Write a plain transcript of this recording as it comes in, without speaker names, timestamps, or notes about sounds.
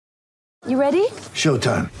You ready?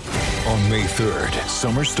 Showtime. On May 3rd,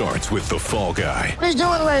 summer starts with The Fall Guy. Let's do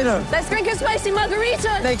it later. Let's drink a spicy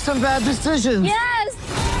margarita. Make some bad decisions. Yes.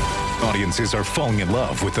 Audiences are falling in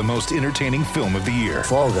love with the most entertaining film of the year.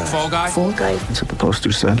 Fall Guy. Fall Guy? Fall guy. That's what the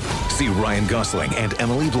poster said. See Ryan Gosling and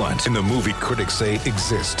Emily Blunt in the movie critics say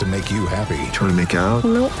exists to make you happy. Trying to make it out?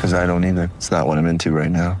 Nope. Because I don't either. It's not what I'm into right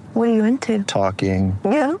now. What are you into? Talking.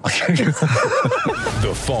 Yeah.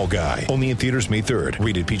 The Fall Guy. Only in theaters May 3rd.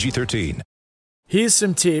 Rated PG-13. Here's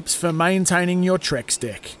some tips for maintaining your Trex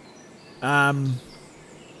deck.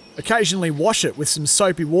 Occasionally wash it with some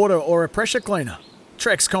soapy water or a pressure cleaner.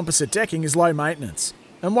 Trex composite decking is low maintenance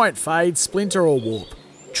and won't fade, splinter or warp.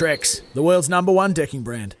 Trex, the world's #1 decking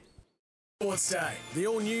brand. Sports Day, the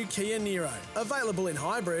all-new Kia Niro. Available in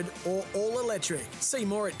hybrid or all-electric. See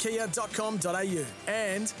more at kia.com.au.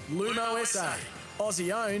 And Lumo SA.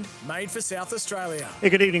 Aussie owned, made for South Australia. Hey,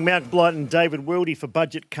 good evening, Mark Blight and David Wildy for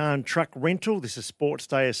Budget Car and Truck Rental. This is Sports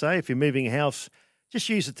Day SA. If you're moving a house, just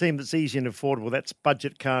use a team that's easy and affordable. That's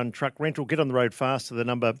Budget Car and Truck Rental. Get on the road fast to the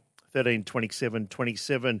number 13 27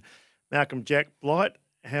 27. Malcolm Jack Blight,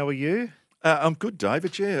 how are you? I'm good,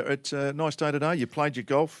 David. Yeah, it's a nice day today. You played your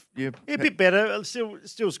golf. Yeah, a bit better.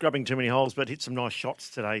 Still scrubbing too many holes, but hit some nice shots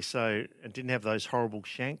today. So it didn't have those horrible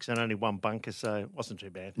shanks and only one bunker, so it wasn't too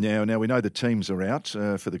bad. Now we know the teams are out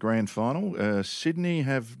for the grand final. Sydney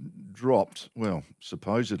have dropped, well,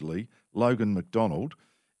 supposedly, Logan McDonald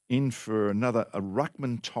in for a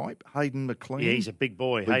ruckman type, Hayden McLean. Yeah, he's a big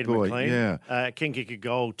boy, Hayden McLean. Yeah. Can kick a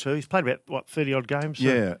goal too. He's played about, 30-odd games? So.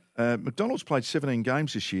 Yeah. McDonald's played 17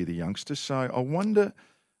 games this year, the youngster, so I wonder...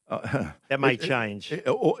 that may change.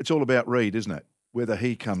 It's all about Reid, isn't it? Whether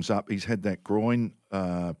he comes up, he's had that groin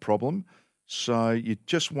problem, so you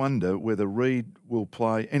just wonder whether Reid will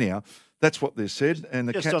play. Anyhow, that's what they said. And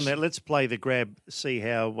the just Cats... on that, let's play the grab, see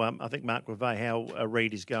how, I think Mark Revay, how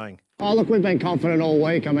Reid is going. Oh, look, we've been confident all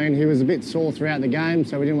week. I mean, he was a bit sore throughout the game,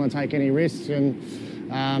 so we didn't want to take any risks, and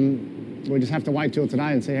we just have to wait till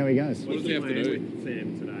today and see how he goes. What does he have to do?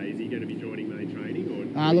 Sam today, is he going to be joining main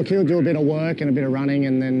training? Or? Look, he'll do a bit of work and a bit of running,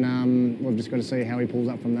 and then we've just got to see how he pulls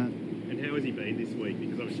up from that. And how has he been this week?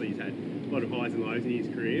 Because obviously he's had a lot of highs and lows in his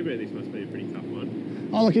career, but this must be a pretty tough one.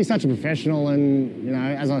 Oh, look, he's such a professional, and, you know,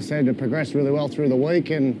 as I said, it progressed really well through the week,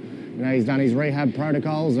 and, you know, he's done his rehab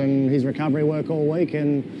protocols and his recovery work all week,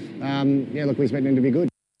 and, yeah, look, we expect him to be good.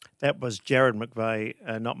 That was Jared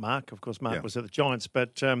McVeigh, not Mark. Of course, Mark was at the Giants.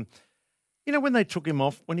 But, you know, when they took him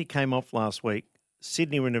off, when he came off last week,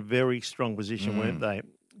 Sydney were in a very strong position, weren't they?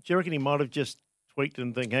 Do you reckon he might have just tweaked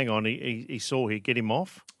and think, hang on, he saw he'd get him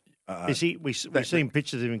off? We've seen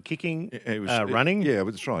pictures of him kicking, running. Yeah,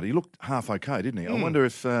 that's right. He looked half okay, didn't he? I wonder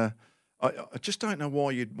if... I just don't know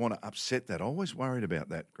why you'd want to upset that. I always worried about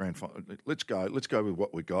that grand final. Let's go with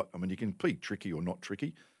what we got. I mean, you can be tricky or not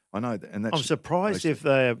tricky. I know that, and that's. I'm surprised if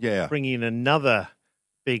they're bringing in another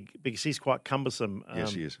big, because he's quite cumbersome.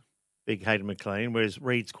 Yes, he is. Big Hayden McLean, whereas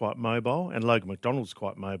Reid's quite mobile and Logan McDonald's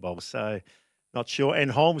quite mobile. So, not sure.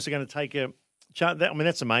 And Holmes are going to take a chance. I mean,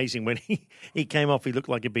 that's amazing. When he came off, he looked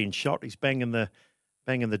like he'd been shot. He's banging the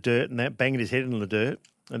dirt and that, banging his head in the dirt.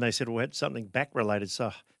 And they said, well, had something back-related.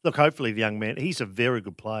 So, look, hopefully the young man, he's a very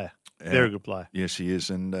good player. Very good player. Yes, he is.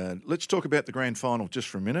 And let's talk about the grand final just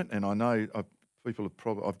for a minute. And I know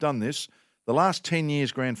I've done this. The last 10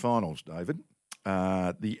 years grand finals, David,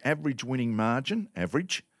 the average winning margin,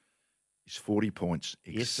 is 40 points.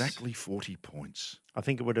 Exactly 40 points. I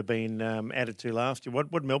think it would have been added to last year.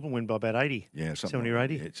 What would Melbourne win by about 80? Yeah, 70 or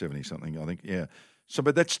 80? Yeah, 70-something, I think, yeah. So,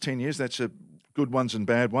 but that's 10 years. That's a good ones and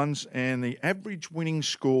bad ones. And the average winning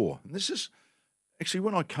score, and this is actually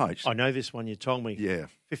when I coached. I know this one, you told me. Yeah.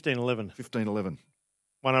 15-11. 15-11.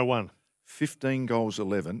 101. 15 goals,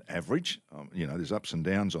 11 average. You know, there's ups and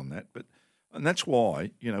downs on that. And that's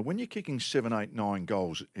why, you know, when you're kicking 7, 8, 9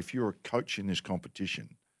 goals, if you're a coach in this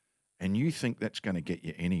competition and you think that's going to get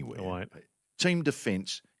you anywhere, team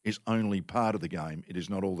defence is only part of the game. It is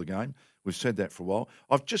not all the game. We've said that for a while.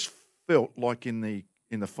 I've just felt like in the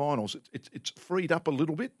finals, it's freed up a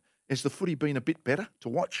little bit. Has the footy been a bit better to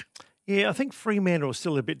watch? Yeah, I think Fremantle are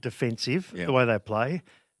still a bit defensive, the way they play.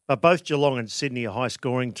 But both Geelong and Sydney are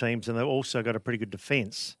high-scoring teams, and they've also got a pretty good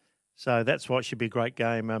defence. So that's why it should be a great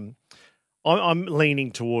game. I'm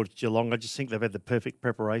leaning towards Geelong. I just think they've had the perfect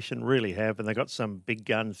preparation, really have, and they've got some big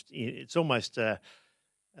guns. It's almost a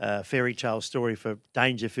fairy tale story for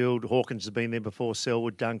Dangerfield. Hawkins has been there before,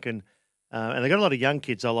 Selwood, Duncan. And they've got a lot of young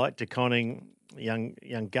kids. I like DeConning,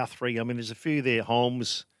 young Guthrie. I mean, there's a few there,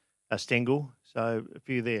 Holmes, Stengel, so a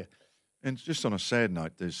few there. And just on a sad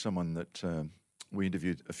note, there's someone that we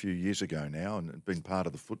interviewed a few years ago now and been part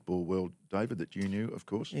of the football world, David, that you knew, of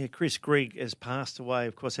course. Yeah, Chris Grigg has passed away.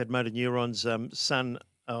 Of course, had motor neurons. Son,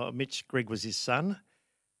 Mitch Grigg was his son.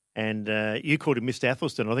 And you called him Mr.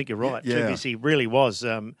 Athelston. I think you're right. Yeah. Because he really was.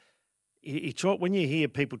 He when you hear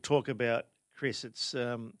people talk about Chris, it's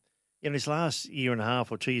in his last year and a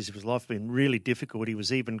half or 2 years of his life been really difficult. He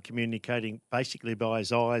was even communicating basically by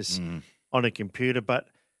his eyes on a computer. But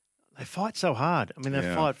they fight so hard. I mean,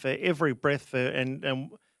 they fight for every breath.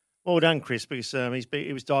 And well done, Chris, because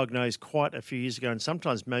he was diagnosed quite a few years ago. And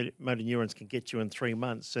sometimes motor neurons can get you in 3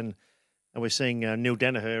 months. And we're seeing Neil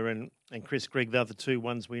Danaher and Chris Grigg, the other two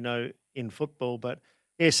ones we know in football. But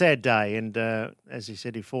yeah, sad day. And as he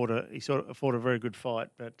said, he fought a very good fight.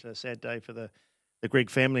 But sad day for the Grigg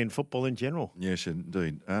family and football in general. Yes,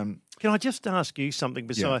 indeed. Can I just ask you something?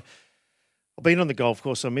 Because I've been on the golf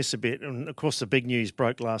course. I miss a bit, and of course, the big news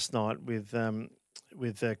broke last night with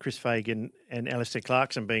Chris Fagan and Alistair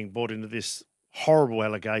Clarkson being brought into this horrible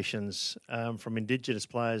allegations from Indigenous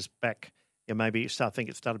players back. Maybe I think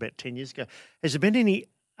it started about 10 years ago. Has there been any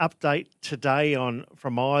update today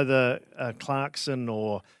from either Clarkson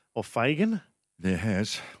or Fagan? There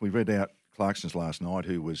has. We read out Clarkson's last night,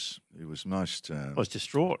 who was most was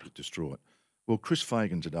distraught. Well, Chris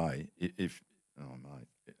Fagan today, he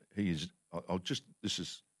is. This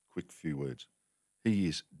is quick few words. He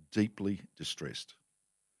is deeply distressed,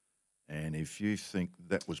 and if you think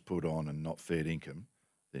that was put on and not fair income,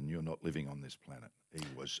 then you're not living on this planet. He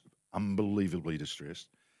was unbelievably distressed.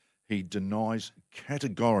 He denies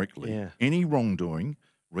categorically any wrongdoing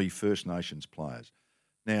re First Nations players.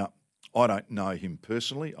 Now, I don't know him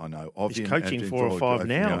personally. I know of him. He's coaching 4 or 5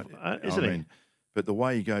 now, isn't he? But the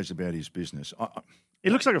way he goes about his business, he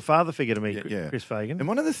looks like a father figure to me, Chris Fagan. And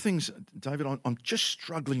one of the things, David, I'm just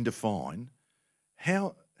struggling to find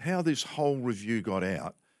how this whole review got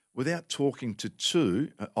out without talking to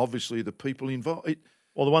two, obviously the people involved.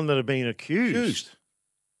 Or the one that have been accused.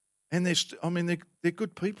 And they're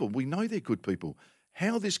good people. We know they're good people.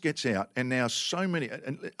 How this gets out, and now so many,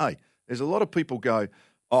 and hey, there's a lot of people go,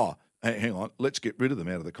 hang on, let's get rid of them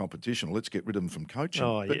out of the competition. Let's get rid of them from coaching.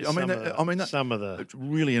 Oh, but, yeah, some of the it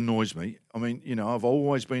really annoys me. I mean, I've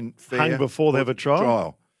always been fair. Hung before they have a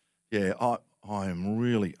trial. Yeah, I am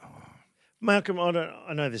really. Malcolm,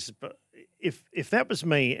 I know this, but if that was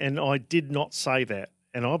me and I did not say that,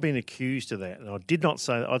 and I've been accused of that, and I did not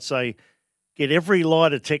say that, I'd say get every lie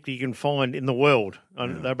detector you can find in the world.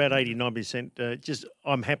 They're about 89%.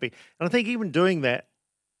 I'm happy. And I think even doing that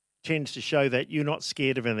tends to show that you're not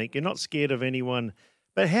scared of anything. You're not scared of anyone.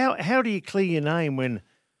 But how do you clear your name when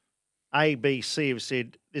A, B, C have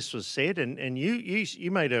said this was said? And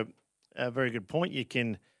you made a very good point.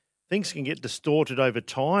 Things can get distorted over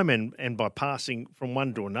time and by passing from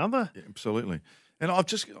one to another. Yeah, absolutely. And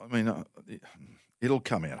it'll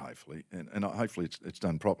come out hopefully, and hopefully it's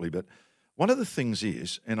done properly. But one of the things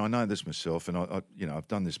is, and I know this myself, and I've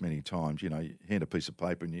done this many times. You hand a piece of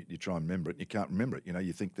paper and you try and remember it, and you can't remember it.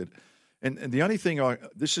 You think that, and the only thing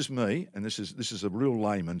this is me, and this is a real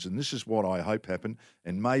layman's, and this is what I hope happened,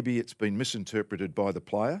 and maybe it's been misinterpreted by the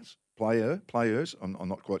players. I'm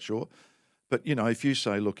not quite sure, but if you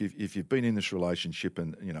say, look, if you've been in this relationship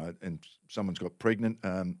and and someone's got pregnant,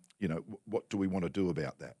 what do we want to do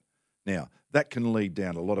about that? Now that can lead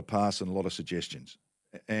down a lot of paths and a lot of suggestions.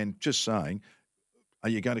 And just saying, are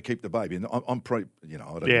you going to keep the baby? And I don't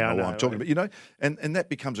know what I'm talking about, and that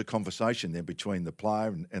becomes a conversation then between the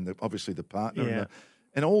player and obviously the partner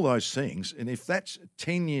and all those things. And if that's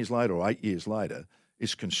 10 years later or 8 years later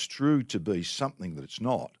is construed to be something that it's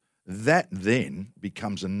not, that then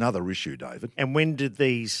becomes another issue, David. And when did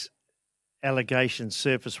these allegations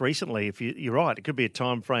surface recently? If you're right, it could be a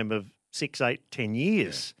time frame of 6, 8, 10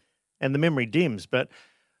 years, and the memory dims. But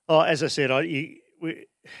as I said,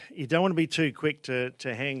 you don't want to be too quick to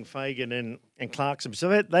hang Fagan and Clarkson.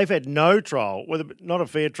 So they've had no trial, whether not a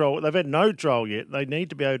fair trial. They've had no trial yet. They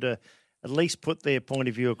need to be able to at least put their point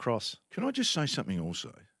of view across. Can I just say something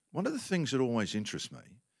also? One of the things that always interests me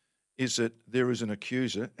is that there is an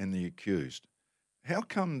accuser and the accused. How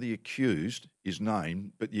come the accused is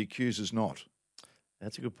named but the accuser's not?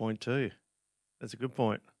 That's a good point too. That's a good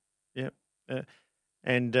point. Yep.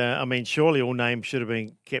 And surely all names should have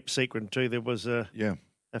been kept secret until there was a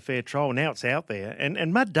fair trial. Now it's out there,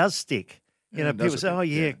 and mud does stick. People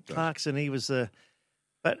say, Clarkson, he was the.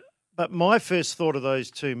 But my first thought of those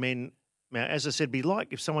two men, now, as I said, be like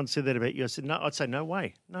if someone said that about you. I said, no, I'd say no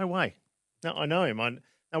way. No, I know him. I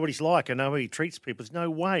know what he's like. I know how he treats people. There's no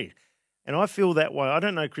way. And I feel that way. I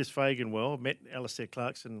don't know Chris Fagan well. I've met Alistair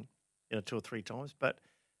Clarkson 2 or 3 times, but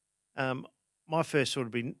my first thought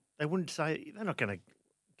would be. They wouldn't say, they're not going to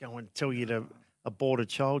go and tell you to abort a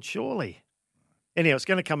child, surely. Anyhow, it's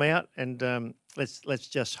going to come out, and let's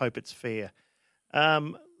just hope it's fair.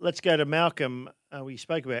 Let's go to Malcolm. We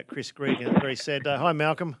spoke about Chris Greig on a very sad day. Hi,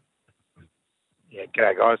 Malcolm. Yeah,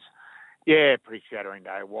 g'day, guys. Yeah, pretty shattering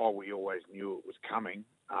day. While we always knew it was coming,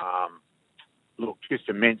 look, just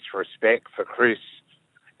immense respect for Chris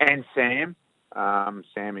and Sam.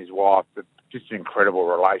 Sam, his wife, but just an incredible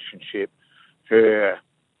relationship. Her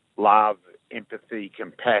love, empathy,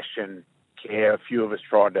 compassion, care. A few of us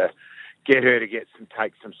tried to get her to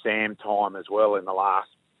take some Sam time as well in the last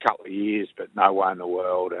couple of years, but no way in the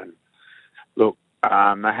world. And look,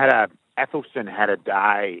 Athelston had a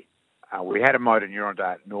day. We had a motor neuron day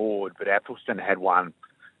at Nord, but Athelston had one,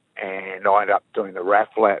 and I ended up doing the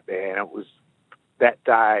raffle out there, and that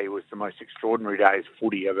day was the most extraordinary day's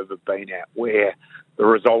footy I've ever been at, where the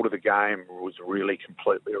result of the game was really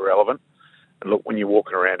completely irrelevant. And look, when you're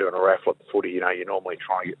walking around doing a raffle at the footy, you're normally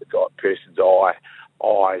trying to get the person's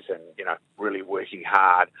eyes and, really working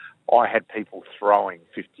hard. I had people throwing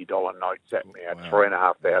 $50 notes at me at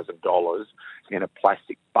 $3,500 in a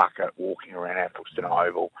plastic bucket walking around Athelston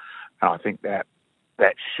Oval. And I think that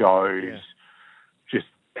shows just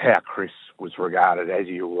how Chris was regarded, as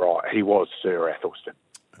you're right. He was Sir Athelston.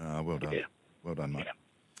 Well done. Yeah. Well done, mate. Yeah.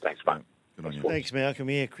 Thanks, mate. Good on you. Thanks, Malcolm.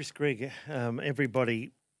 Yeah, Chris Greig,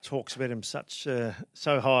 everybody talks about him so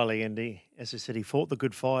highly, and he, as I said, he fought the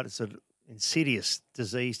good fight. It's an insidious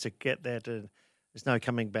disease to get that. There's no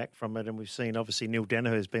coming back from it, and we've seen, obviously, Neil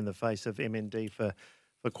Danaher has been the face of MND for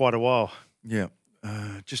quite a while. Yeah.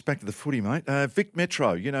 Just back to the footy, mate. Vic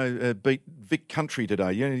Metro, beat Vic Country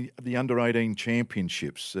today. The under-18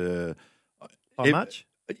 championships. How much?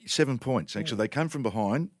 7 points, actually. They came from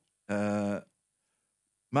behind.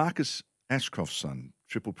 Marcus Ashcroft's son,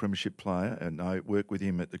 triple premiership player, and I work with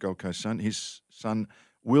him at the Gold Coast Sun. His son,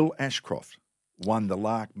 Will Ashcroft, won the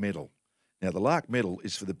Lark Medal. Now, the Lark Medal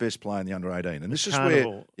is for the best player in the under-18. And this is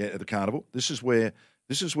Carnival. where, the Carnival, this is where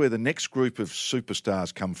the next group of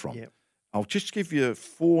superstars come from. Yep. I'll just give you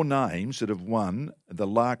 4 names that have won the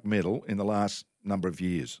Lark Medal in the last number of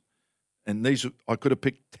years. And these, I could have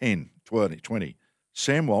picked 10, 20.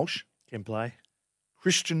 Sam Walsh. Can play.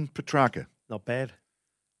 Christian Petrarca. Not bad.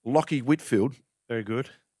 Lockie Whitfield. Very good.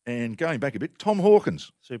 And going back a bit, Tom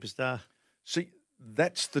Hawkins. Superstar. See,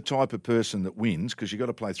 that's the type of person that wins, because you've got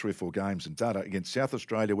to play 3 or 4 games and data against South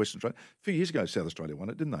Australia, Western Australia. A few years ago, South Australia won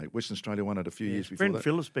it, didn't they? Western Australia won it a few years before Brendan that.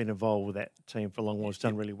 Phillips been involved with that team for a long while. He's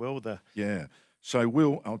done really well with the... Yeah. So,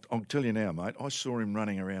 Will, I'll tell you now, mate, I saw him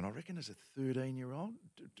running around, I reckon as a 13-year-old,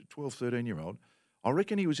 12, 13-year-old. I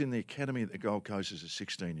reckon he was in the academy at the Gold Coast as a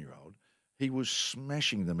 16-year-old. He was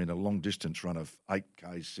smashing them in a long-distance run of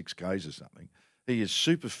 8Ks, 6Ks or something. He is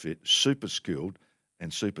super fit, super skilled,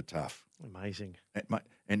 and super tough. Amazing.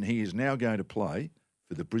 And he is now going to play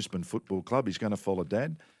for the Brisbane Football Club. He's going to follow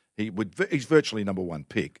Dad. He's virtually number 1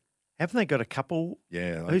 pick. Haven't they got a couple?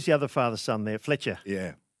 Yeah. Who's the other father-son there? Fletcher.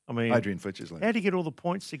 Yeah. I mean, Adrian Fletcher's lad. How do you get all the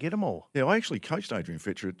points to get them all? Yeah, I actually coached Adrian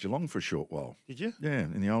Fletcher at Geelong for a short while. Did you? Yeah,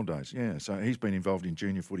 in the old days, yeah. So he's been involved in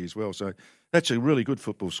junior footy as well. So that's a really good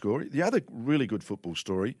football story. The other really good football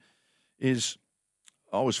story is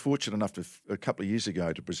I was fortunate enough a couple of years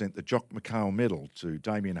ago to present the Jock McHale Medal to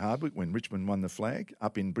Damien Hardwick when Richmond won the flag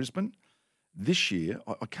up in Brisbane. This year,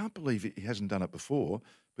 I can't believe he hasn't done it before,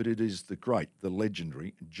 but it is the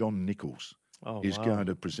legendary John Nichols. Is going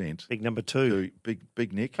to present. Big number 2.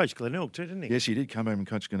 Big Nick. Coach Glenelg too, didn't he? Yes, he did come home and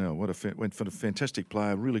coach Glenelg. Went for a fantastic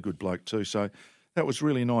player, really good bloke too. So that was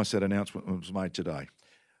really nice, that announcement was made today.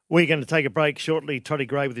 We're going to take a break shortly. Toddy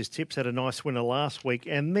Gray with his tips had a nice winner last week.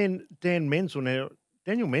 And then Dan Menzel. Now,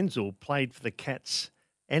 Daniel Menzel played for the Cats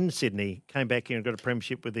and Sydney, came back here and got a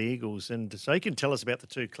premiership with the Eagles. And so he can tell us about the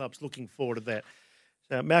 2 clubs. Looking forward to that.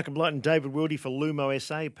 Malcolm Blight and David Wildy for Lumo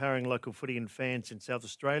SA, powering local footy and fans in South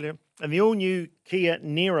Australia. And the all-new Kia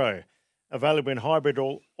Niro, available in hybrid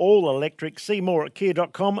or all-electric. See more at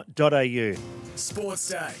kia.com.au. Sports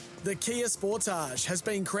Day. The Kia Sportage has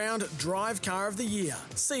been crowned Drive Car of the Year.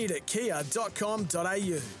 See it at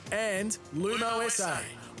kia.com.au. And Lumo SA,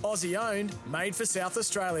 Aussie-owned, made for South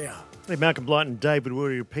Australia. Malcolm Blight and David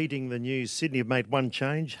Wildy repeating the news. Sydney have made one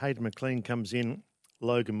change. Hayden McLean comes in,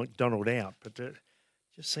 Logan McDonald out. But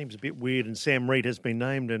just seems a bit weird, and Sam Reid has been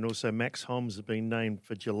named, and also Max Holmes has been named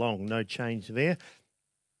for Geelong. No change there.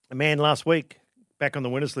 A man last week, back on the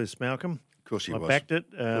winners list, Malcolm. Of course he was. I backed it.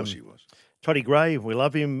 Of course he was. Toddy Gray, we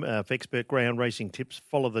love him. For expert greyhound racing tips,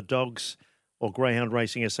 follow the dogs or Greyhound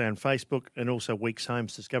Racing SA on Facebook, and also Weeks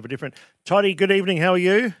Homes, Discover Different. Toddy, good evening. How are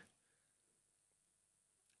you?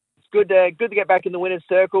 It's good to get back in the winner's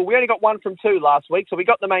circle. We only got 1 from 2 last week, so we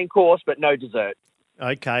got the main course, but no dessert.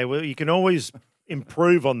 Okay, well, you can always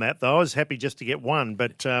improve on that, though. I was happy just to get one.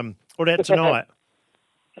 But what about tonight?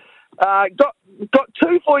 Got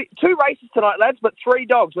two races tonight, lads, but 3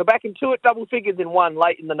 dogs. We're back in 2 at double figures in 1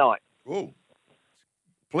 late in the night. Oh,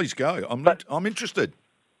 please go. I'm interested.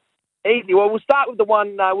 Easy. Well, we'll start with the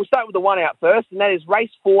one. We'll start with the one out first, and that is race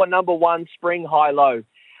 4, number 1, Spring High Low.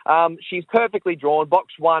 She's perfectly drawn.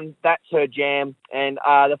 Box 1, that's her jam, and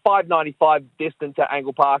the 595 distance at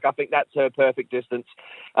Angle Park, I think that's her perfect distance.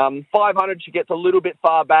 500, she gets a little bit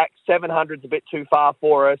far back. 700's a bit too far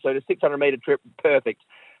for her, so the 600-metre trip, perfect.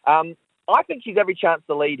 I think she's every chance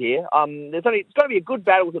to lead here. It's going to be a good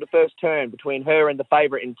battle to the first turn between her and the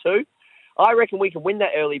favourite in 2. I reckon we can win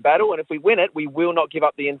that early battle, and if we win it, we will not give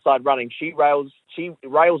up the inside running. She rails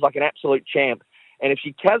like an absolute champ, and if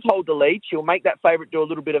she does hold the lead, she'll make that favourite do a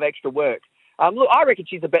little bit of extra work. Look, I reckon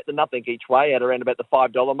she's a bet to nothing each way at around about the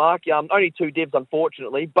 $5 mark. Only 2 divs,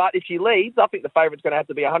 unfortunately, but if she leads, I think the favourite's going to have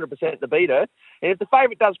to be 100% to beat her. And if the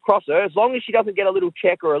favourite does cross her, as long as she doesn't get a little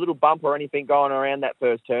check or a little bump or anything going around that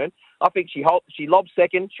first turn, I think she lobs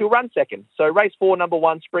second, she'll run second. So race 4, number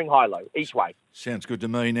 1, Spring High Low, each way. Sounds good to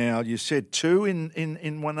me. Now, you said 2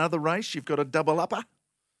 in one other race. You've got a double upper?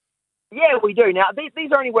 Yeah, we do. Now,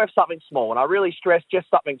 these are only worth something small, and I really stress just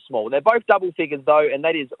something small. They're both double figures, though, and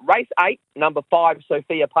that is race 8, number 5,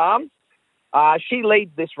 Sophia Palms. She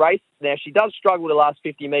leads this race. Now, she does struggle the last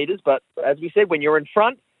 50 metres, but as we said, when you're in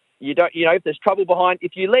front, if there's trouble behind,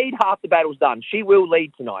 if you lead, half the battle's done. She will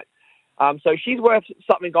lead tonight. So she's worth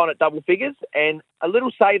something on at double figures, and a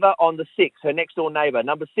little saver on the 6, her next door neighbour,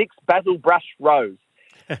 number 6, Basil Brush Rose.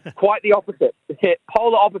 Quite the opposite.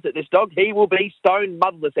 Polar opposite, this dog. He will be stone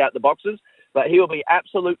motherless out the boxes, but he will be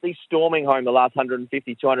absolutely storming home the last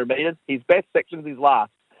 150, 200 metres. His best section is his last.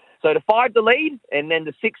 So the 5 to lead, and then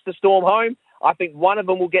the 6 to storm home. I think one of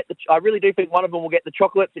them will get I really do think one of them will get the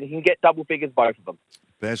chocolates, and he can get double figures, both of them.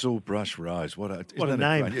 Basil Brush Rose. What a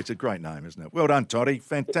name. It's a great name, isn't it? Well done, Toddy.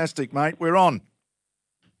 Fantastic, mate. We're on.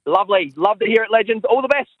 Lovely. Love to hear it, legends. All the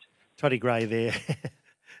best. Toddy Gray there.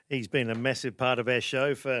 He's been a massive part of our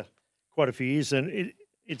show for quite a few years, and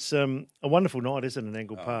it's a wonderful night, isn't it,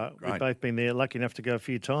 Angle Park? Great. We've both been there, lucky enough to go a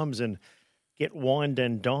few times and get wined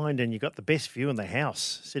and dined, and you've got the best view in the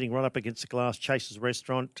house, sitting right up against the glass, Chase's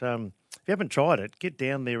Restaurant. If you haven't tried it, get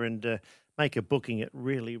down there and make a booking. It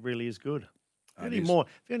really, really is good. If you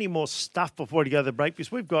any more stuff before you go to the break,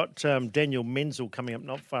 because we've got Daniel Menzel coming up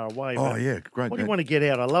not far away. Oh, yeah, great. What do you want to get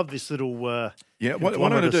out? I love this little... what I'm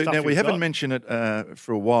going to do... Now, we haven't mentioned it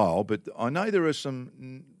for a while, but I know there are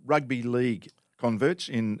some rugby league converts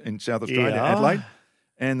in South Australia, Adelaide,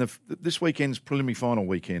 and this weekend's preliminary final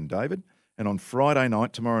weekend, David, and on Friday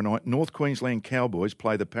night, tomorrow night, North Queensland Cowboys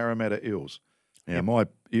play the Parramatta Eels. Now, my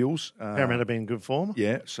Eels... Parramatta been in good form.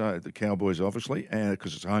 Yeah, so the Cowboys, obviously,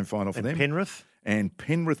 because it's a home final for them. Penrith. And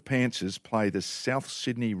Penrith Panthers play the South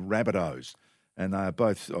Sydney Rabbitohs. And they are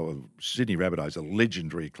both... Sydney Rabbitohs, a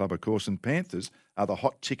legendary club, of course, and Panthers are the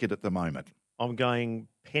hot ticket at the moment. I'm going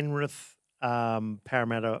Penrith,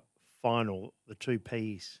 Parramatta final, the 2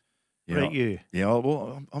 Ps. What about you? Yeah,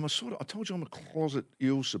 well, I told you I'm a closet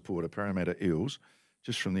Eels supporter, Parramatta Eels,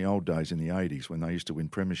 just from the old days in the 80s when they used to win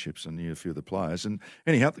premierships and knew a few of the players. And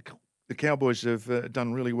anyhow, the Cowboys have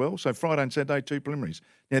done really well. So Friday and Saturday, 2 preliminaries.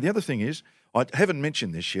 Now, the other thing is, I haven't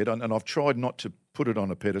mentioned this yet, and I've tried not to put it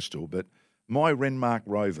on a pedestal, but my Renmark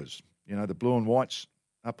Rovers, the blue and whites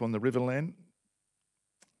up on the Riverland,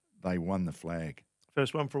 they won the flag.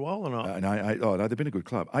 First one for a while or not? No, they've been a good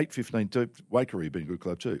club. 8-15 to Waikerie have been a good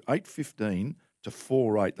club too. 8-15 to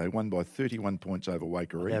 4-8. They won by 31 points over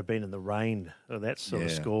Waikerie. They've been in the rain, that sort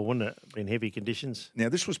of score, wouldn't it? Been heavy conditions. Now,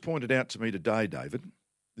 this was pointed out to me today, David.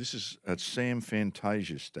 This is a Sam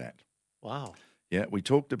Fantasia stat. Wow. Yeah, we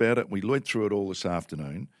talked about it. We went through it all this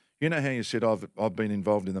afternoon. You know how you said I've been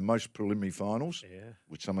involved in the most preliminary finals,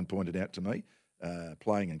 which someone pointed out to me,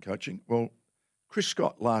 playing and coaching. Well, Chris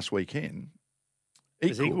Scott last weekend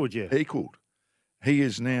equalled. He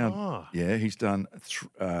is now, he's done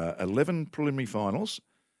 11 preliminary finals.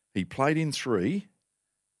 He played in 3,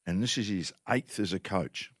 and this is his 8th as a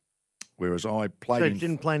coach. Whereas I played so he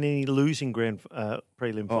didn't play in any losing prelim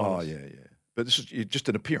finals? Oh, yeah. But this is just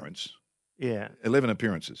an appearance. Yeah. 11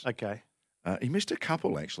 appearances. Okay. He missed a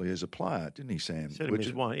couple, actually, as a player, didn't he, Sam? Said he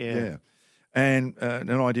missed one, Yeah. And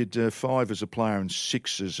then I did 5 as a player and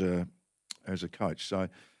 6 as a coach. So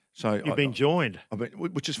you've been joined.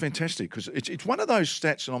 Which is fantastic, because it's one of those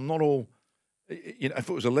stats, and I'm not all... if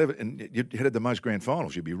it was 11 and you had the most grand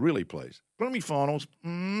finals, you'd be really pleased. Preliminary finals,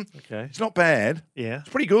 okay, it's not bad. Yeah. It's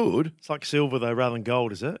pretty good. It's like silver, though, rather than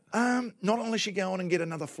gold, is it? Not unless you go on and get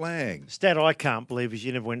another flag. Stat I can't believe is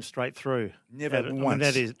you never went straight through. Never once.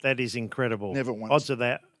 That is incredible. Never once. Odds of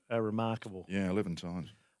that remarkable. Yeah, 11 times.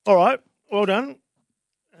 All right, well done.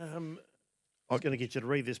 I was going to get you to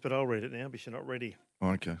read this, but I'll read it now because you're not ready.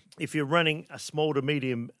 Okay. If you're running a small to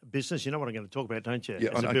medium business, you know what I'm going to talk about, don't you?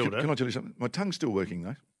 Yeah, As I a know. builder. Can I tell you something? My tongue's still working,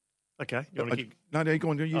 though. Okay. You want to keep... No, go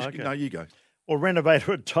on. Okay. No, you go. Or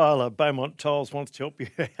renovator at Tyler, Beaumont Tiles wants to help you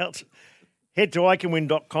out. Head to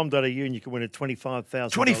iCanWin.com.au and you can win a $25,000.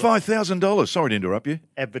 $25,000. Sorry to interrupt you.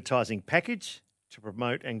 Advertising package to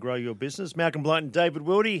promote and grow your business. Malcolm Blight and David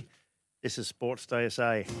Wildy. This is Sports Day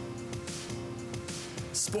SA.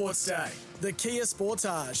 Sports Day. The Kia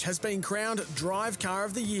Sportage has been crowned Drive Car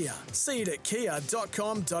of the Year. See it at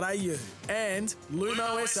kia.com.au. And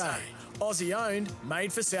Lumo SA. Aussie owned,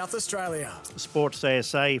 made for South Australia. Sports Day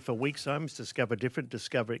SA for weeks homes. Discover different,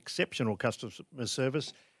 discover exceptional customer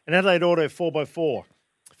service. And Adelaide Auto 4x4.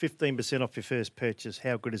 15% off your first purchase.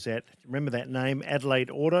 How good is that? Remember that name, Adelaide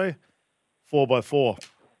Auto 4x4.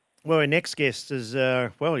 Well, our next guest is,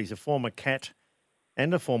 he's a former Cat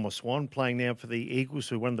and a former Swan, playing now for the Eagles,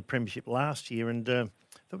 who won the premiership last year. And I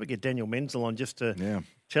thought we'd get Daniel Menzel on just to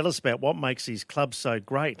tell us about what makes his club so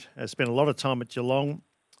great. Spent a lot of time at Geelong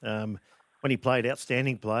when he played,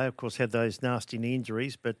 outstanding player. Of course, had those nasty knee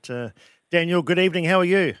injuries. But Daniel, good evening. How are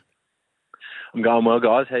you? I'm going well,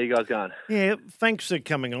 guys. How you guys going? Yeah, thanks for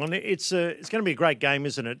coming on. It's going to be a great game,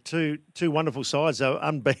 isn't it? Two wonderful sides, though,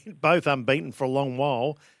 both unbeaten for a long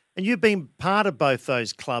while. And you've been part of both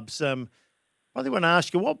those clubs. I really want to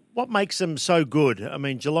ask you, what makes them so good? I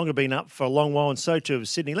mean, Geelong have been up for a long while and so too have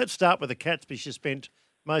Sydney. Let's start with the Cats because you spent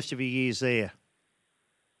most of your years there.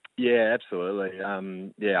 Yeah, absolutely.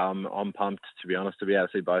 I'm pumped, to be honest, to be able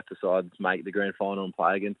to see both the sides make the grand final and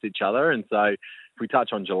play against each other. And so if we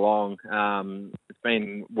touch on Geelong, it's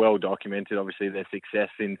been well documented, obviously, their success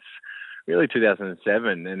since really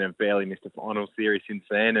 2007 and have barely missed a final series since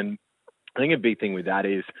then. And I think a big thing with that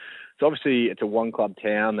is, it's a one-club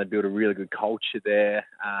town. They built a really good culture there.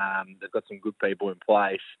 They've got some good people in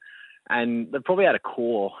place. And they've probably had a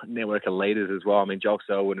core network of leaders as well. I mean, Joel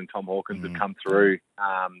Selwood and Tom Hawkins have come through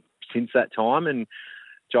since that time. And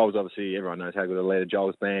Joel's obviously, everyone knows how good a leader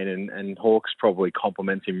Joel's been. And Hawks probably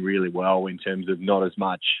complements him really well in terms of not as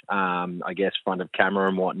much, front of camera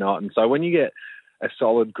and whatnot. And so when you get a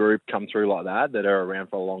solid group come through like that are around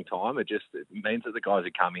for a long time, it means that the guys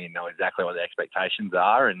who come in know exactly what the expectations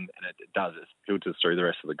are, and it filters through the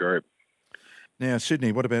rest of the group. Now,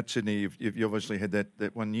 Sydney, what about Sydney? You've obviously had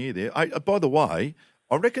that 1 year there. By the way,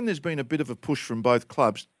 I reckon there's been a bit of a push from both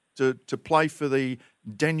clubs to play for the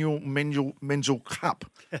Daniel Menzel Cup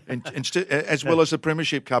as well as the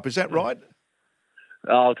Premiership Cup. Is that right?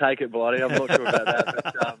 I'll take it, Blighty. I'm not sure about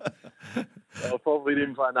that. But, I probably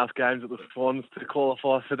didn't play enough games at the Swans to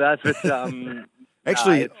qualify for that. But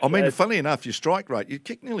actually, funnily enough, your strike rate, you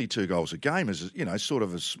kick nearly 2 goals a game as sort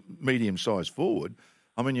of a medium-sized forward.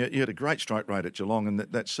 I mean, you had a great strike rate at Geelong and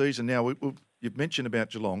that season. Now, you've mentioned about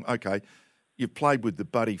Geelong. Okay, you've played with the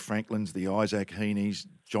Buddy Franklins, the Isaac Heaneys,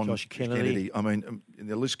 Josh Kennedy. I mean,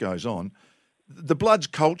 the list goes on. The Bloods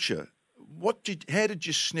culture, how did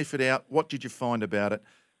you sniff it out? What did you find about it?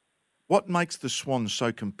 What makes the Swans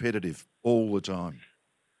so competitive all the time?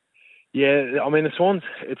 Yeah, I mean, the Swans,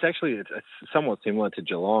 it's somewhat similar to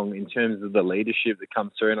Geelong in terms of the leadership that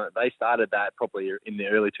comes through. And they started that probably in the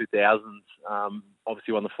early 2000s,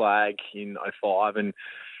 obviously won the flag in 2005 and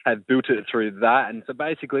have built it through that. And so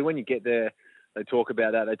basically when you get there, they talk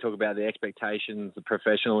about that. They talk about the expectations, the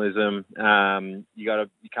professionalism. You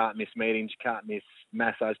can't miss meetings, you can't miss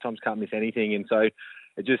massos, Toms can't miss anything. And so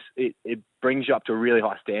it brings you up to a really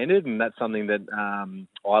high standard. And that's something that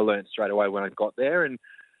I learned straight away when I got there. And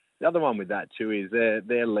the other one with that too is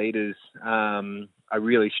their leaders are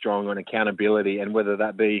really strong on accountability, and whether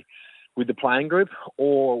that be with the playing group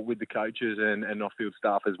or with the coaches and off-field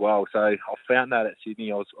staff as well. So I found that at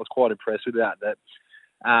Sydney. I was quite impressed with that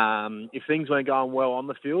if things weren't going well on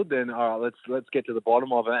the field, then all right, let's get to the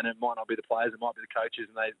bottom of it. And it might not be the players, it might be the coaches,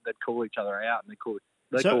 and they'd call each other out, and they call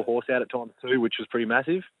Horse out at times too, which was pretty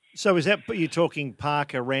massive. So is that you're talking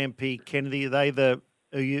Parker, Rampy, Kennedy? Are they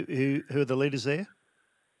who are the leaders there?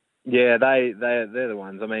 Yeah, they're the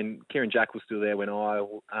ones. I mean, Kieran Jack was still there when I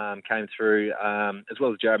came through, as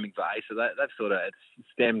well as Jared McVeigh. So they've sort of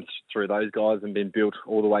stemmed through those guys and been built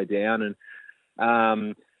all the way down. And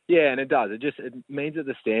and it does. It means that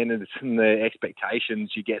the standards and the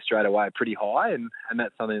expectations you get straight away are pretty high, and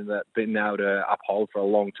that's something that's been able to uphold for a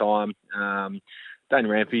long time. Dane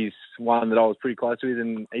Rampy's one that I was pretty close with,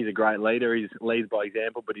 and he's a great leader. He leads by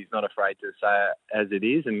example, but he's not afraid to say it as it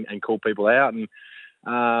is and call people out, and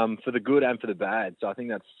for the good and for the bad. So I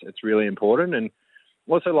think it's really important. And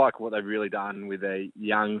also like what they've really done with the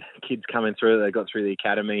young kids coming through. They got through the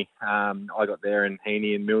academy. I got there, and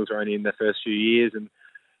Heaney and Mills were only in their first few years, and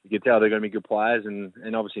you can tell they're going to be good players. And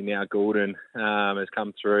obviously now Goulden has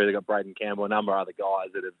come through. They've got Braden Campbell, a number of other guys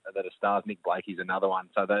that are stars. Nick Blakey's another one.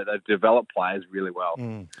 So they've developed players really well.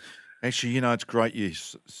 Actually, it's great you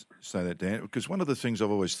say that, Dan, because one of the things I've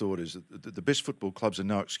always thought is that the best football clubs are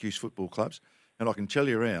no-excuse football clubs. And I can tell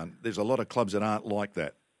you around, there's a lot of clubs that aren't like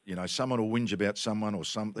that. Someone will whinge about someone or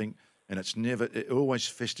something, and it always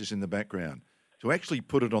festers in the background. To actually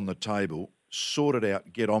put it on the table, sort it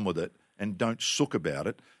out, get on with it, and don't sook about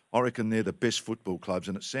it, I reckon they're the best football clubs.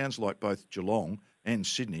 And it sounds like both Geelong and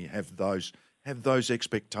Sydney have those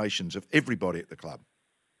expectations of everybody at the club.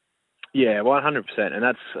 Yeah, 100%, and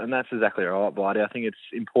that's exactly right, Blighty. I think it's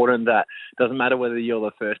important that it doesn't matter whether you're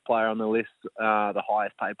the first player on the list, the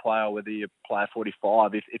highest paid player, or whether you're player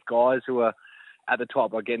 45. If guys who are at the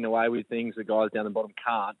top are getting away with things the guys down the bottom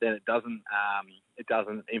can't, then it doesn't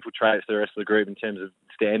infiltrate the rest of the group in terms of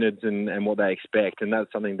standards and what they expect. And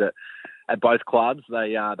that's something that at both clubs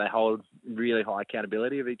they hold really high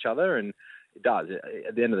accountability of each other, and it does.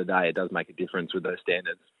 At the end of the day, it does make a difference with those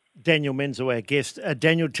standards. Daniel Menzel, our guest.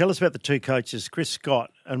 Daniel, tell us about the two coaches. Chris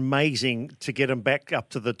Scott, amazing to get them back up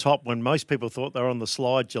to the top when most people thought they were on the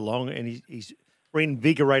slide, Geelong, and he's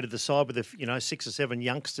reinvigorated the side with 6 or 7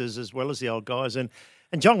 youngsters as well as the old guys. And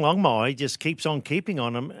John Longmire, he just keeps on keeping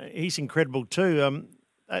on them. He's incredible too.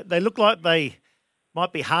 They look like they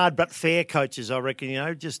might be hard but fair coaches, I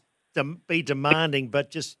reckon, just be demanding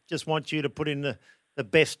but just want you to put in the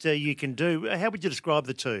best you can do. How would you describe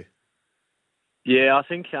the two? Yeah, I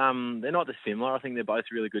think they're not dissimilar. I think they're both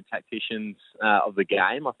really good tacticians of the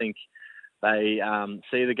game. I think they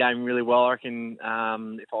see the game really well. I reckon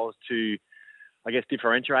if I was to,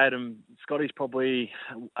 differentiate them, Scotty's probably,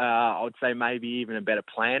 I would say maybe even a better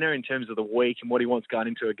planner in terms of the week and what he wants going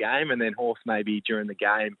into a game. And then Horse maybe during the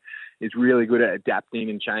game is really good at adapting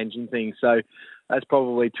and changing things. So that's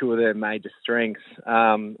probably two of their major strengths,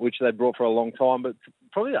 which they brought for a long time. But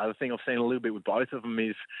probably the other thing I've seen a little bit with both of them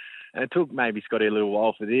is, and it took maybe Scotty a little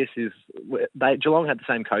while for this, is Geelong had the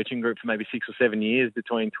same coaching group for maybe 6 or 7 years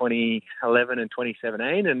between 2011 and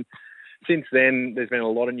 2017. And since then, there's been a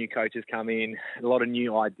lot of new coaches come in, a lot of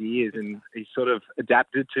new ideas, and he's sort of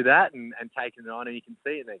adapted to that and taken it on, and you can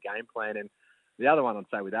see it in their game plan. And the other one I'd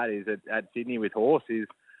say with that is at Sydney with Horse is,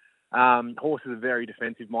 Horse is a very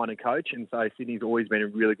defensive-minded coach, and so Sydney's always been a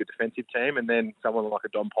really good defensive team. And then someone like a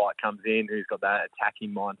Don Pike comes in who's got that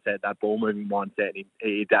attacking mindset, that ball-moving mindset, and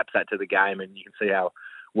he adapts that to the game, and you can see how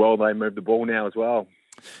well they move the ball now as well.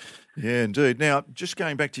 Yeah, indeed. Now, just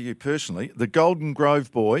going back to you personally, the Golden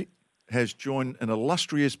Grove boy has joined an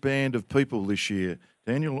illustrious band of people this year.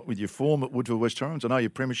 Daniel, with your form at Woodville West Torrens, I know you're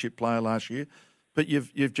premiership player last year, but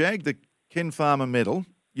you've jagged the Ken Farmer medal.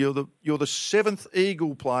 You're the 7th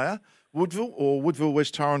Eagle player, Woodville or Woodville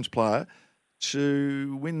West Torrens player,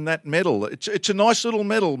 to win that medal. It's a nice little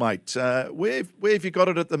medal, mate. Where have you got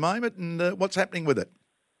it at the moment, and what's happening with it?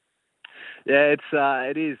 Yeah,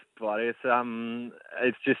 it is, buddy.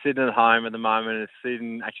 It's just sitting at home at the moment. It's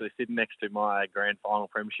sitting next to my grand final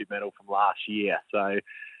premiership medal from last year. So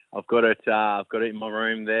I've got it in my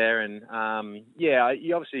room there, and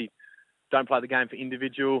you obviously don't play the game for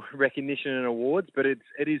individual recognition and awards, but it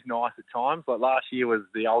is nice at times. Like last year was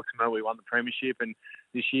the ultimate. We won the premiership, and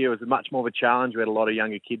this year was much more of a challenge. We had a lot of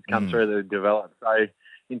younger kids come through that developed. So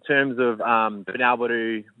in terms of being able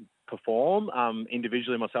to perform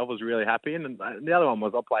individually, myself was really happy. And the other one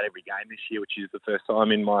was I played every game this year, which is the first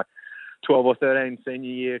time in my 12 or 13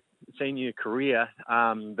 senior career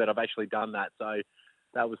that I've actually done that. So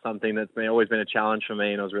that was something that's always been a challenge for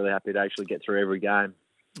me, and I was really happy to actually get through every game.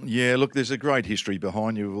 Yeah, look, there's a great history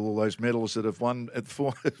behind you with all those medals that have won.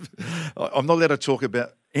 I'm not allowed to talk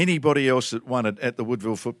about anybody else that won it at the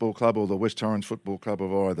Woodville Football Club or the West Torrens Football Club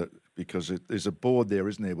of either, because there's a board there,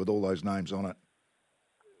 isn't there, with all those names on it.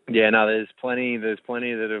 Yeah, no, there's plenty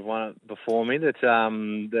that have won it before me that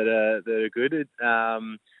are good.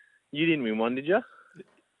 You didn't win one, did you?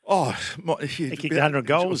 Oh, he kicked 100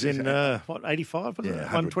 goals in 85? Was it?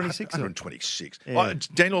 126. 126. Yeah.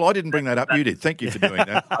 Daniel, I didn't bring that up. You did. Thank you for doing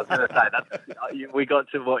that. I was going to say we got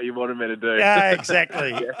to what you wanted me to do. Yeah, exactly.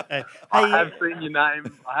 Yeah. I have seen your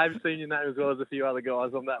name. I have seen your name as well as a few other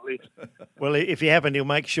guys on that list. Well, if you haven't, he'll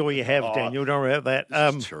make sure you have, Daniel. Don't worry about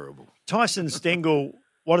that. This is terrible. Tyson Stengel,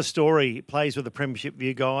 what a story. Plays with the Premiership with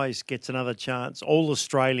you guys. Gets another chance. All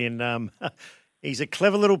Australian. He's a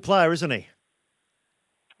clever little player, isn't he?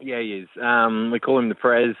 Yeah, he is. We call him the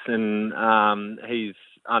Prez, and he's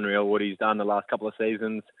unreal what he's done the last couple of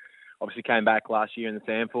seasons. Obviously came back last year in the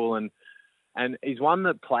sample, and And he's one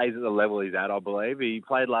that plays at the level he's at, I believe. He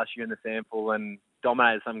played last year in the sample and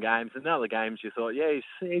dominated some games. And other games you thought, yeah,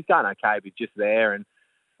 he's done okay, but just there. And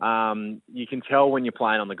you can tell when you're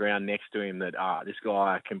playing on the ground next to him that this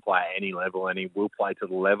guy can play at any level and he will play to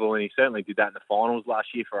the level. And he certainly did that in the finals last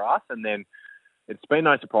year for us. And then it's been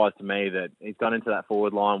no surprise to me that he's gone into that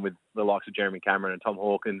forward line with the likes of Jeremy Cameron and Tom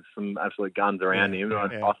Hawkins, some absolute guns around him. I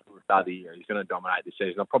thought at the start of the year he's going to dominate this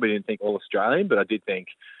season. I probably didn't think All-Australian, but I did think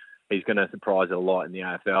he's going to surprise it a lot in the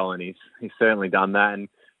AFL, and he's certainly done that. And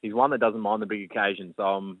he's one that doesn't mind the big occasion, so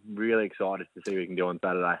I'm really excited to see what he can do on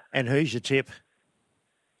Saturday. And who's your tip?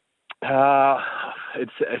 I'm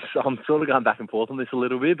sort of going back and forth on this a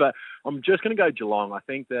little bit, but I'm just going to go Geelong. I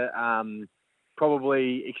think that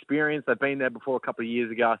probably experience. They've been there before a couple of years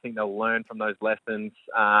ago. I think they'll learn from those lessons.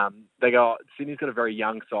 Sydney's got a very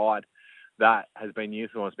young side that has been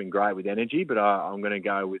useful and it's been great with energy, but I'm going to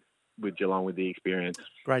go with Geelong with the experience.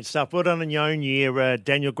 Great stuff. Well done in your own year,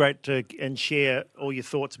 Daniel. Great to and share all your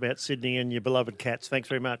thoughts about Sydney and your beloved Cats. Thanks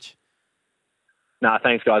very much. No,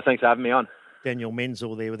 thanks, guys. Thanks for having me on. Daniel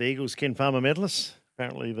Menzel there with the Eagles, Ken Farmer medalist.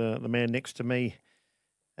 Apparently the man next to me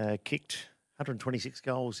kicked 126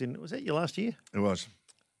 goals in. Was that your last year? It was.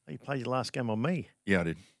 You played your last game on me. Yeah, I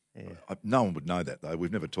did. Yeah. No one would know that, though.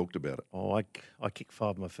 We've never talked about it. Oh, I kicked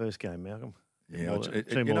 5 in my first game, Malcolm. Yeah,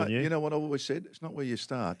 you know what I always said? It's not where you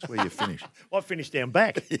start, it's where you finish. I finished down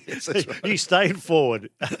back. Yes, that's right. You stayed forward.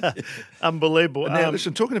 Unbelievable. Now,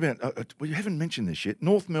 listen, talking about, well, you haven't mentioned this yet.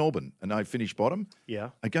 North Melbourne, and they finished bottom.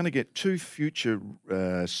 Yeah. Are going to get 2 future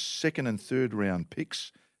second and third round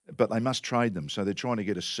picks, but they must trade them. So they're trying to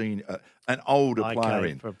get an older player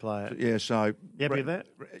in. For a player. Yeah, so. You happy with that?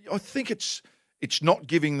 I think it's not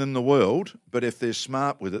giving them the world, but if they're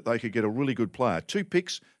smart with it, they could get a really good player. 2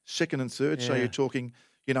 picks, second and third. Yeah. So you're talking,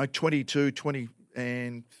 22, 20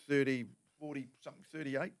 and 30, 40, something,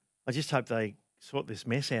 38. I just hope they sort this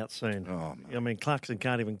mess out soon. Oh, I mean, Clarkson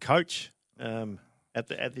can't even coach at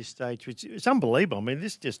this stage, which is unbelievable. I mean,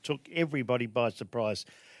 this just took everybody by surprise.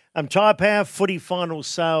 Tyre Power footy final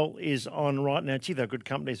sale is on right now. Gee, they're good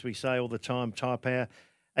company, as we say all the time, Tyre Power.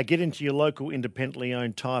 Get into your local independently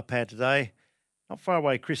owned Tyre Power today. Not far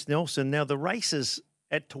away, Chris Nelson. Now, the races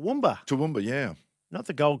at Toowoomba. Toowoomba, yeah. Not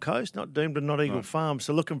the Gold Coast, not Doomben, not Eagle Farm.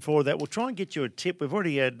 So looking forward to that. We'll try and get you a tip. We've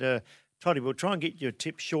already had Toddy. We'll try and get you a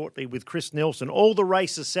tip shortly with Chris Nelson. All the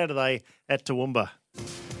races Saturday at Toowoomba.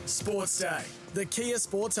 Sports Day. The Kia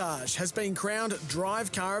Sportage has been crowned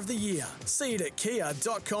Drive Car of the Year. See it at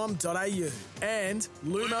kia.com.au. And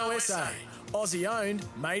Lumo SA. Aussie owned,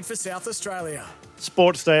 made for South Australia.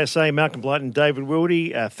 Sports Day SA, Malcolm Blight and David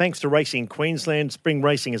Wildy. Thanks to Racing Queensland, spring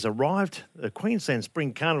racing has arrived. The Queensland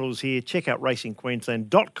Spring Carnival's here. Check out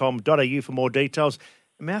racingqueensland.com.au for more details.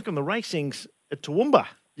 And Malcolm, the racing's at Toowoomba.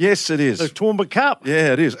 Yes, it is. The Toowoomba Cup.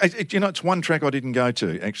 Yeah, it is. It's one track I didn't go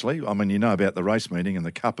to, actually. I mean, you know about the race meeting and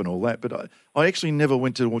the cup and all that, but I actually never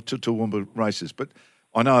went to Toowoomba races. But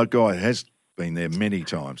I know a guy who has been there many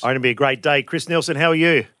times. Going to be a great day. Chris Nelson, how are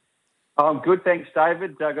you? I'm good, thanks,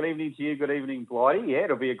 David. Good evening to you. Good evening, Blighty. Yeah,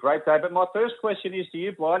 it'll be a great day. But my first question is to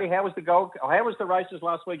you, Blighty. How was the races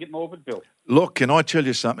last week at Morfordville? Look, can I tell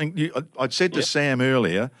you something? I said to Sam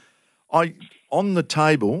earlier, on the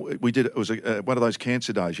table, we did. It was one of those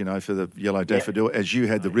cancer days, for the Yellow Daffodil, as you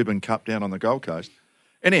had the ribbon cup down on the Gold Coast.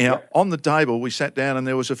 Anyhow, on the table, we sat down and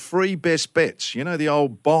there was a free best bets, the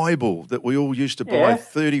old Bible that we all used to buy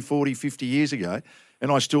 30, 40, 50 years ago,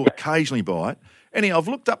 and I still occasionally buy it. Anyhow, I've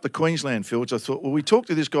looked up the Queensland fields. I thought, well, we talked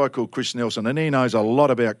to this guy called Chris Nelson, and he knows a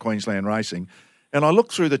lot about Queensland racing. And I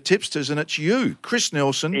looked through the tipsters, and it's you, Chris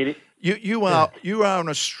Nelson. You are an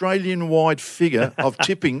Australian-wide figure of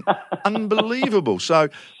tipping, unbelievable. So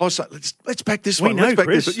I was like, let's back this one. Let's back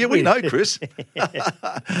Chris. This. Yeah, we know Chris.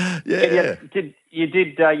 Yeah. You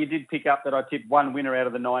did pick up that I tipped one winner out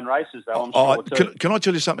of the 9 races, though. I'm sure too. Can I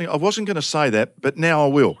tell you something? I wasn't going to say that, but now I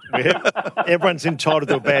will. Everyone's entitled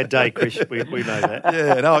to a bad day, Chris. We know that.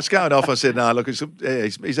 Yeah, no, I was going off. I said, no, look, he's at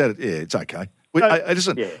it. Yeah, it's okay.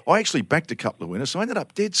 Listen, I actually backed a couple of winners, so I ended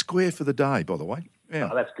up dead square for the day, by the way. Yeah.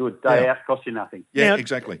 Oh, that's good. Day out costs you nothing. Yeah, now,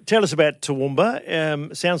 exactly. Tell us about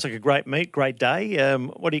Toowoomba. Sounds like a great meet, great day.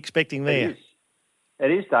 What are you expecting there?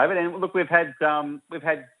 It is, David. And look, we've had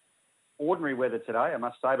ordinary weather today, I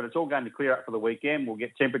must say, but it's all going to clear up for the weekend. We'll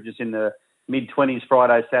get temperatures in the mid-20s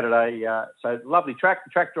Friday, Saturday. So lovely track.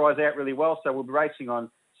 The track dries out really well, so we'll be racing on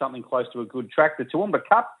something close to a good track. The Toowoomba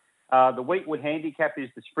Cup, the Wheatwood Handicap is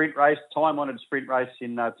the sprint race, time-honoured sprint race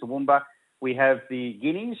in Toowoomba. We have the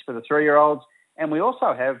Guineas for the 3-year-olds. And we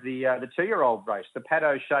also have the 2-year-old race, the Pat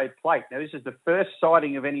O'Shea Plate. Now, this is the first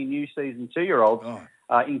sighting of any new season 2-year-olds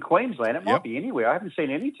in Queensland. It might be anywhere. I haven't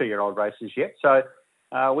seen any 2-year-old races yet. So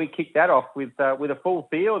we kicked that off with a full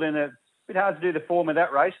field, and it's a bit hard to do the form of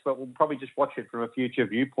that race, but we'll probably just watch it from a future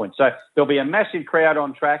viewpoint. So there'll be a massive crowd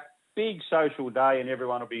on track, big social day, and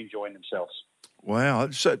everyone will be enjoying themselves. Wow.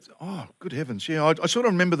 So, good heavens. Yeah, I sort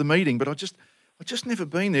of remember the meeting, but I just never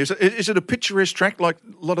been there. Is it a picturesque track like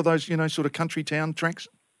a lot of those, sort of country town tracks?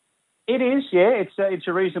 It is, yeah. It's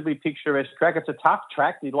a reasonably picturesque track. It's a tough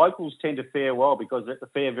track. The locals tend to fare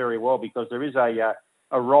very well because there is a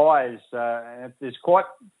rise. There's quite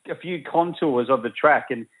a few contours of the track,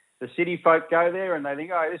 and the city folk go there and they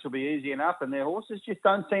think, oh, this will be easy enough, and their horses just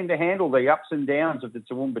don't seem to handle the ups and downs of the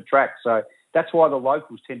Toowoomba track. So that's why the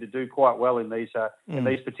locals tend to do quite well in these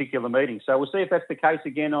particular meetings. So we'll see if that's the case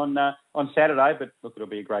again on Saturday. But look, it'll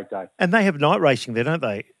be a great day. And they have night racing there, don't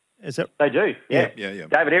they? Is that? They do. Yeah.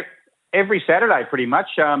 David, every Saturday pretty much.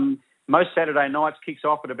 Most Saturday nights kicks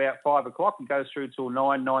off at about 5 o'clock and goes through till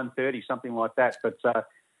 9:30, something like that. But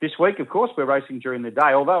this week, of course, we're racing during the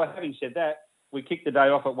day. Although, having said that, we kick the day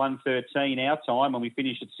off at 1:13 our time and we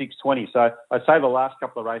finish at 6:20. So I'd say the last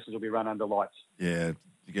couple of races will be run under lights. Yeah,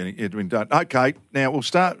 you're getting Edwin done. Okay, now we'll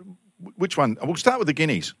start. Which one? We'll start with the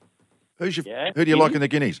Guineas. Who do you like in the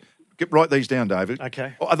Guineas? Write these down, David.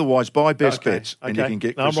 Okay. Or otherwise, buy best bets and you can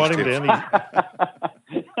get. No, I'm writing them down.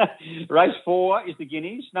 Race 4 is the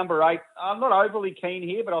Guineas. Number 8, I'm not overly keen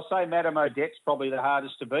here, but I'll say Madame Odette's probably the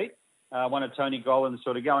hardest to beat. One of Tony Gollan's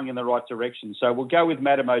sort of going in the right direction. So we'll go with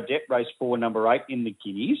Madame Odette, race 4, number 8 in the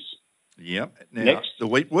Guineas. Yep. Now, next, the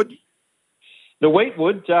Wheatwood. The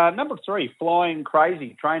Wheatwood, number 3, Flying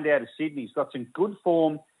Crazy, trained out of Sydney. He's got some good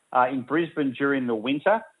form in Brisbane during the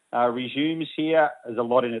winter. Resumes here. There's a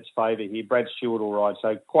lot in its favour here. Brad Stewart will ride.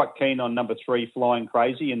 So quite keen on number 3, Flying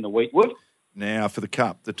Crazy in the Wheatwood. Now for the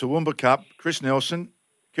Cup, the Toowoomba Cup, Chris Nelson,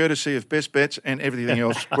 courtesy of Best Bets and everything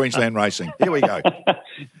else, Queensland Racing. Here we go.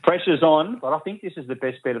 Pressure's on, but I think this is the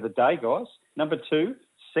best bet of the day, guys. Number 2,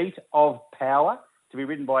 Seat of Power, to be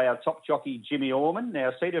ridden by our top jockey, Jimmy Orman.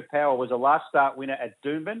 Now, Seat of Power was a last start winner at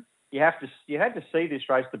Doomben. You had to see this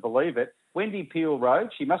race to believe it. Wendy Peel rode.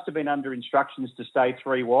 She must have been under instructions to stay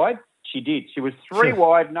 3 wide. She did. She was 3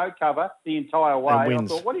 wide, no cover, the entire way. I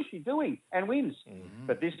thought, what is she doing? And wins. Mm-hmm.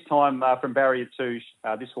 But this time from barrier 2,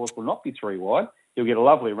 this horse will not be 3 wide. He'll get a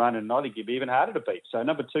lovely run, and I think he'll be even harder to beat. So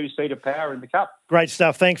number 2, Seat of Power in the Cup. Great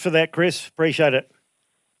stuff. Thanks for that, Chris. Appreciate it.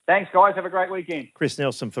 Thanks, guys. Have a great weekend. Chris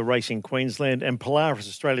Nelson for Racing Queensland, and Polaris,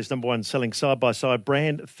 Australia's number 1 selling side-by-side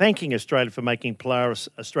brand, thanking Australia for making Polaris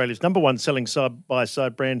Australia's number 1 selling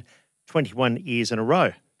side-by-side brand 21 years in a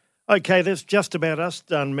row. Okay, that's just about us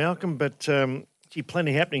done, Malcolm, but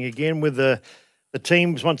plenty happening again with the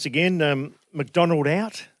teams once again. McDonald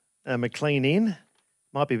out, McLean in.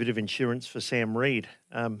 Might be a bit of insurance for Sam Reid.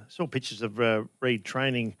 Saw pictures of Reid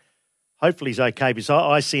training. Hopefully he's okay, because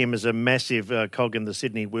I see him as a massive cog in the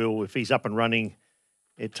Sydney wheel. If he's up and running,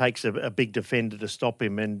 it takes a big defender to stop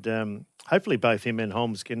him, and hopefully both him and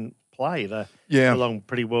Holmes can play. They're along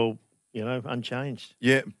pretty well, unchanged.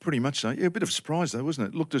 Yeah, pretty much so. Yeah, a bit of a surprise though, wasn't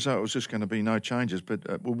it? It looked as though it was just going to be no changes,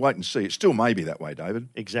 but we'll wait and see. It still may be that way, David.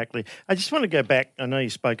 Exactly. I just want to go back. I know you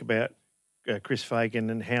spoke about Chris Fagan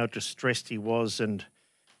and how distressed he was, and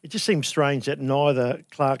it just seems strange that neither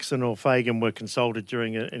Clarkson or Fagan were consulted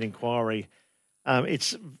during an inquiry.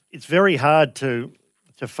 It's very hard to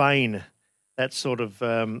feign that sort of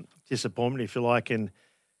disappointment, if you like, and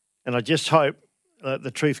I just hope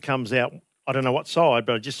the truth comes out. I don't know what side,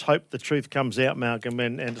 but I just hope the truth comes out, Malcolm,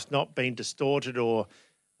 and it's not been distorted or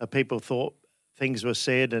people thought things were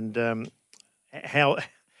said, and how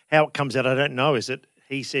it comes out, I don't know. Is it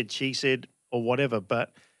he said, she said, or whatever?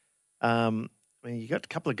 But you got a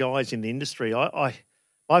couple of guys in the industry.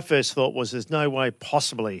 My first thought was there's no way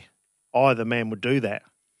possibly either man would do that.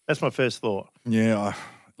 That's my first thought. Yeah,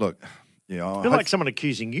 look. Yeah, I feel like someone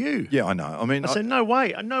accusing you. Yeah, I know. I mean, I said, no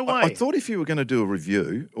way. I thought if you were going to do a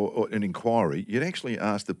review or an inquiry, you'd actually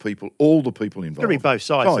ask all the people involved. It'll be both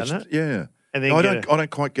sides, doesn't it? Yeah. And then I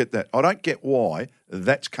don't quite get that. I don't get why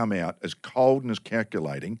that's come out as cold and as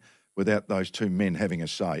calculating without those two men having a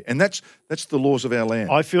say. And that's the laws of our land.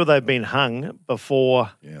 I feel they've been hung before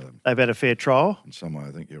they've had a fair trial. In some way,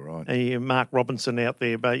 I think you're right. And Mark Robinson out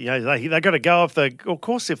there, but they got to go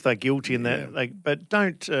if they're guilty in that. But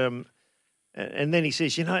don't. And then he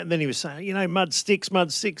says, and then he was saying, mud sticks.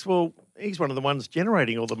 Well, he's one of the ones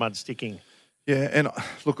generating all the mud sticking. Yeah, and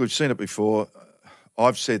look, we've seen it before.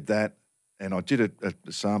 I've said that, and I did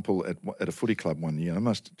a sample at a footy club one year. I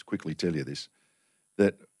must quickly tell you this,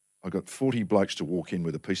 that I got 40 blokes to walk in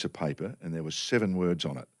with a piece of paper, and there was 7 words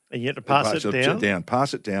on it. And you had to pass it down?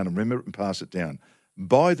 Pass it down, and remember it and pass it down.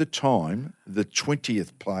 By the time the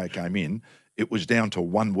 20th player came in, it was down to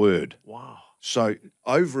 1 word. Wow. So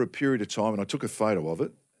over a period of time, and I took a photo of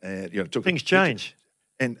it, and things change.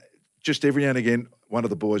 And just every now and again, one of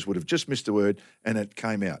the boys would have just missed a word, and it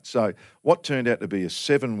came out. So what turned out to be a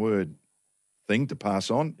 7-word thing to pass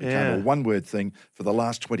on became a 1-word thing for the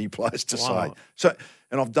last 20 players to say. So,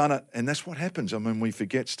 and I've done it, and that's what happens. I mean, we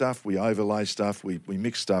forget stuff, we overlay stuff, we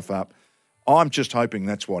mix stuff up. I'm just hoping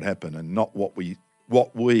that's what happened, and not what we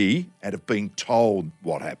have been told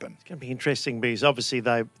what happened. It's going to be interesting because obviously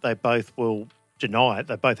they both will deny it.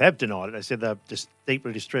 They both have denied it. They said they're just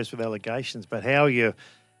deeply distressed with allegations. But how you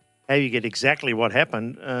get exactly what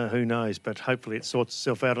happened, who knows? But hopefully it sorts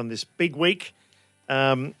itself out on this big week.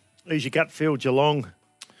 Who's your gut feel, Geelong,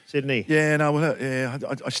 Sydney? Yeah, no,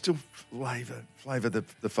 I still flavour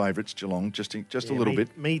the favourites, Geelong, just a little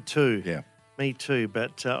bit. Me too. Yeah. Me too.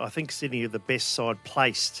 But I think Sydney are the best side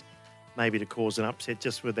placed maybe to cause an upset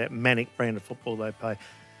just with that manic brand of football they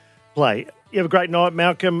play. You have a great night,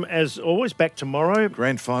 Malcolm. As always, back tomorrow.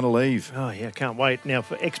 Grand final eve. Oh, yeah, can't wait. Now,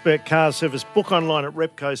 for expert car service, book online at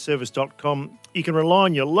repcoservice.com. You can rely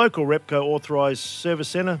on your local Repco authorised service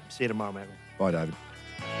centre. See you tomorrow, Malcolm. Bye, David.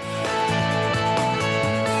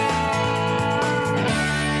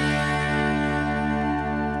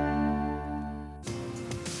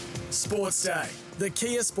 Sports Day. The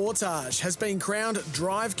Kia Sportage has been crowned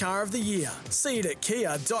Drive Car of the Year. See it at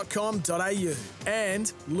kia.com.au.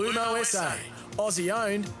 And Lumo SA, Aussie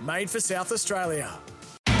owned, made for South Australia.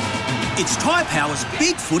 It's Tyre Power's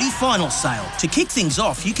Big Footy Final Sale. To kick things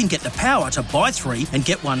off, you can get the power to buy 3 and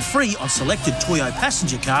get 1 free on selected Toyo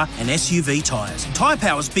passenger car and SUV tyres. Tyre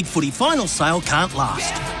Power's Big Footy Final Sale can't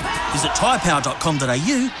last. Visit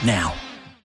tyrepower.com.au now.